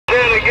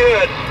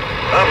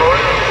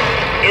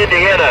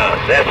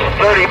Indiana. That's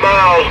 30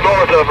 miles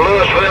north of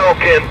Louisville,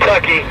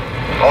 Kentucky,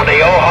 on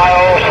the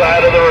Ohio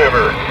side of the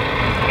river.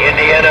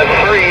 Indiana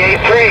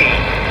 383.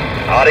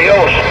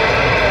 Adios.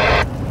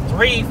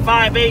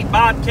 358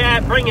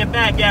 Bobcat, bring it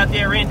back out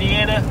there,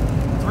 Indiana.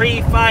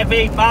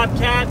 358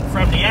 Bobcat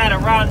from the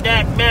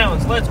Adirondack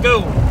Mountains. Let's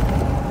go.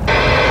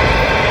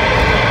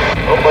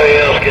 Nobody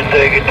else can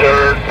take a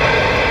turn.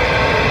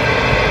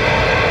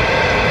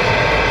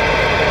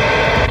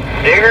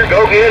 Digger,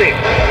 go get him.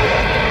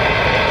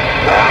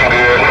 I'm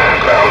good.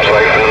 I'm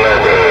safe in the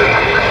neighborhood.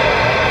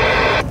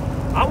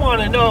 I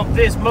want to know if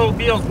this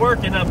mobile's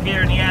working up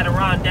here in the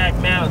Adirondack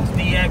Mountains,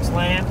 DX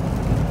land.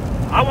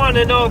 I want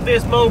to know if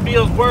this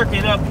mobile's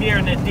working up here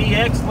in the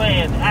DX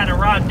land,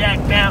 Adirondack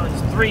Mountains.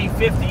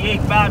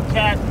 358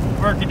 Bobcat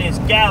working this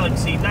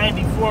Galaxy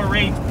 94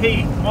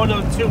 HP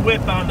 102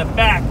 whip on the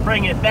back.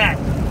 Bring it back.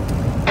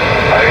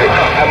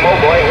 I'm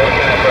mobile ain't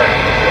working that way.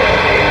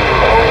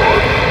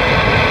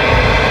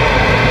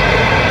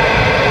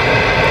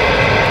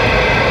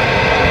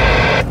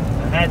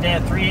 Had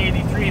that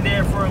 383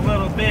 there for a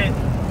little bit.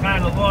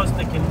 Kind of lost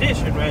the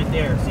condition right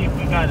there. See if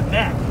we got it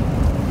back.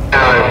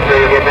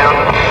 Get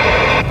down.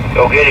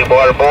 Go get him,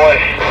 water boy.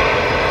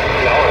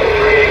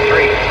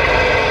 383.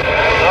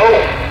 No.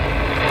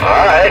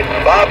 All right,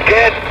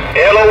 Bobcat.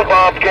 Hello,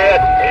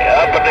 Bobcat.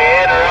 Up in the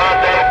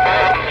Adirondack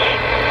Mountains.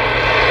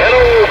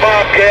 Hello,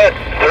 Bobcat.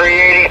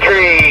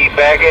 383.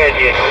 Back at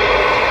you.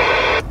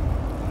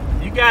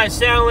 You guys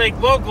sound like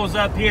locals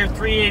up here,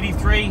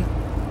 383.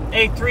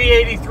 Hey,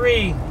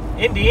 383.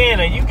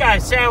 Indiana, you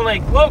guys sound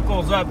like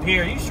locals up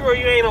here. You sure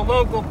you ain't a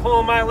local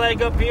pulling my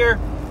leg up here?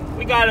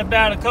 We got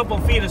about a couple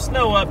feet of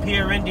snow up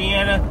here,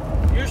 Indiana.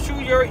 You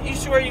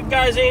sure you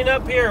guys ain't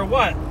up here or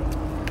what?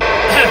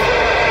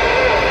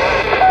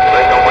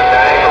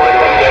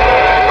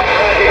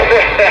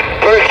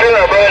 Pretty sure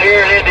I'm right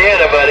here in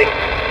Indiana, buddy.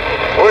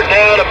 We're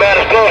down about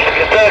as close to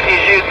Kentucky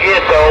as you can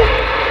get, though.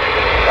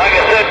 Like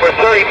I said, we're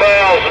 30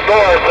 miles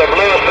north of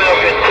Louisville,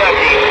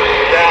 Kentucky,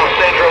 south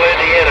central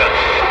Indiana.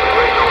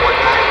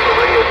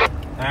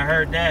 I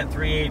heard that,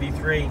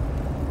 383.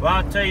 Well,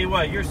 I'll tell you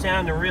what, you're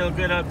sounding real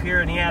good up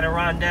here in the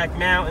Adirondack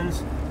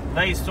Mountains.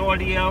 Nice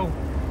audio,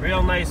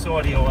 real nice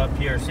audio up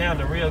here,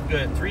 sounding real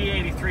good.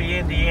 383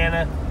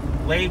 Indiana,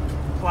 Lake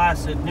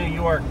Placid, New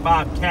York,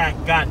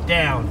 Bobcat got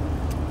down.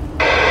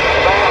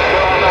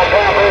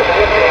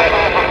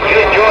 You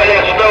enjoy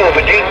that snow,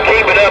 but you can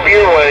keep it up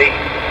your way.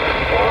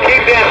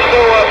 Keep that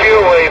snow up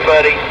your way,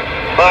 buddy.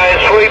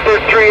 Minesweeper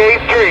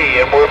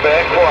 383, and we're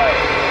back quiet.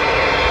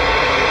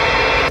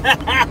 Well,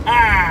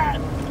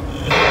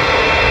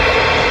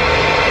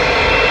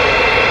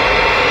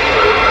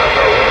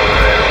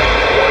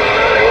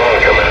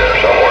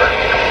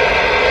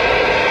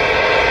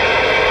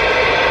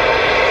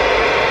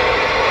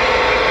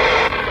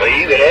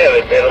 you can have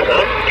it, Bill.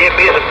 Give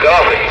me some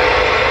coffee.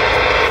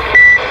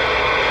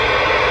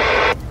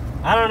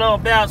 I don't know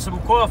about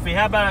some coffee.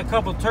 How about a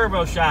couple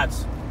turbo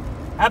shots?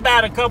 How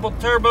about a couple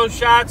turbo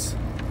shots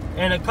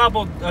and a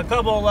couple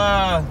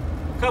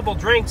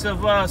drinks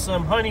of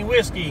some honey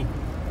whiskey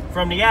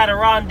from the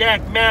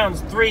Adirondack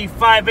Mountains,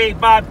 358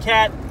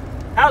 Bobcat.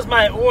 How's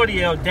my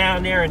audio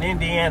down there in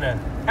Indiana?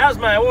 How's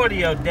my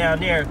audio down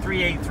there,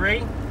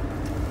 383?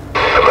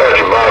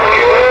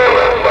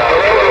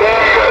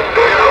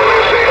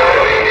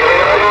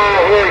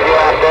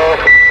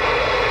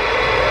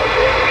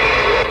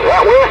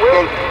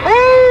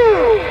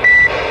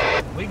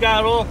 We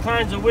got all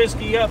kinds of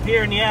whiskey up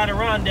here in the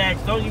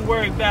Adirondacks. Don't you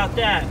worry about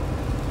that.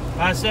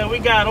 I said we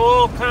got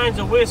all kinds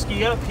of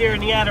whiskey up here in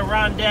the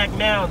Adirondack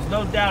Mountains.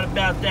 No doubt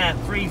about that.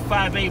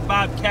 358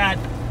 Bobcat,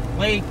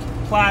 Lake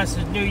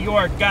Placid, New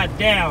York, got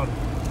down.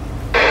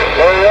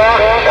 There you are.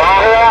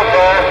 Down here out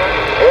there.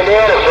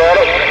 Indiana said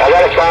it. I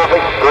got a copy.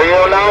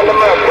 309 to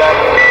Bobcat.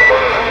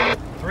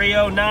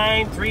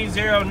 309,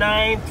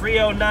 309,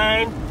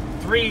 309,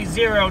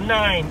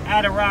 309.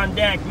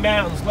 Adirondack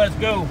Mountains. Let's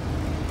go.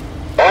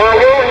 Down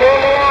here in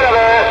Indiana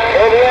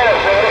there. Indiana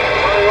said it.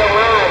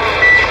 309.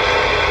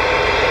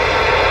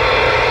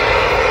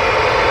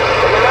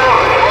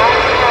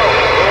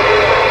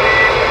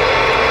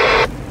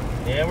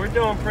 Yeah, we're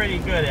doing pretty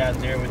good out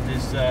there with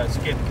this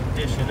skip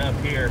condition up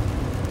here.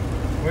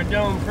 We're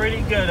doing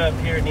pretty good up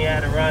here in the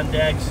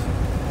Adirondacks.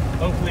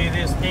 Hopefully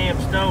this damn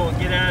snow will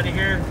get out of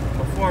here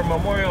before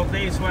Memorial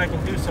Day so I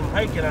can do some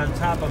hiking on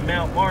top of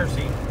Mount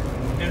Marcy.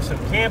 Do some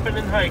camping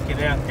and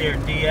hiking out there,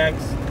 DX.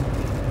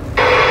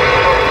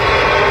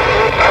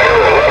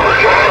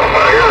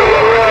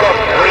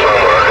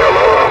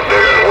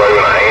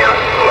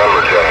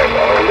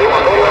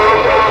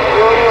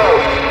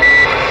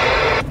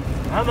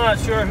 I'm not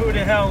sure who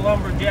the hell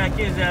Lumberjack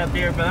is out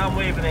there, but I'm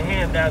waving a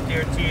hand out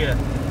there to you.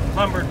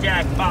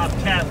 Lumberjack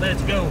Bobcat,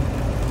 let's go.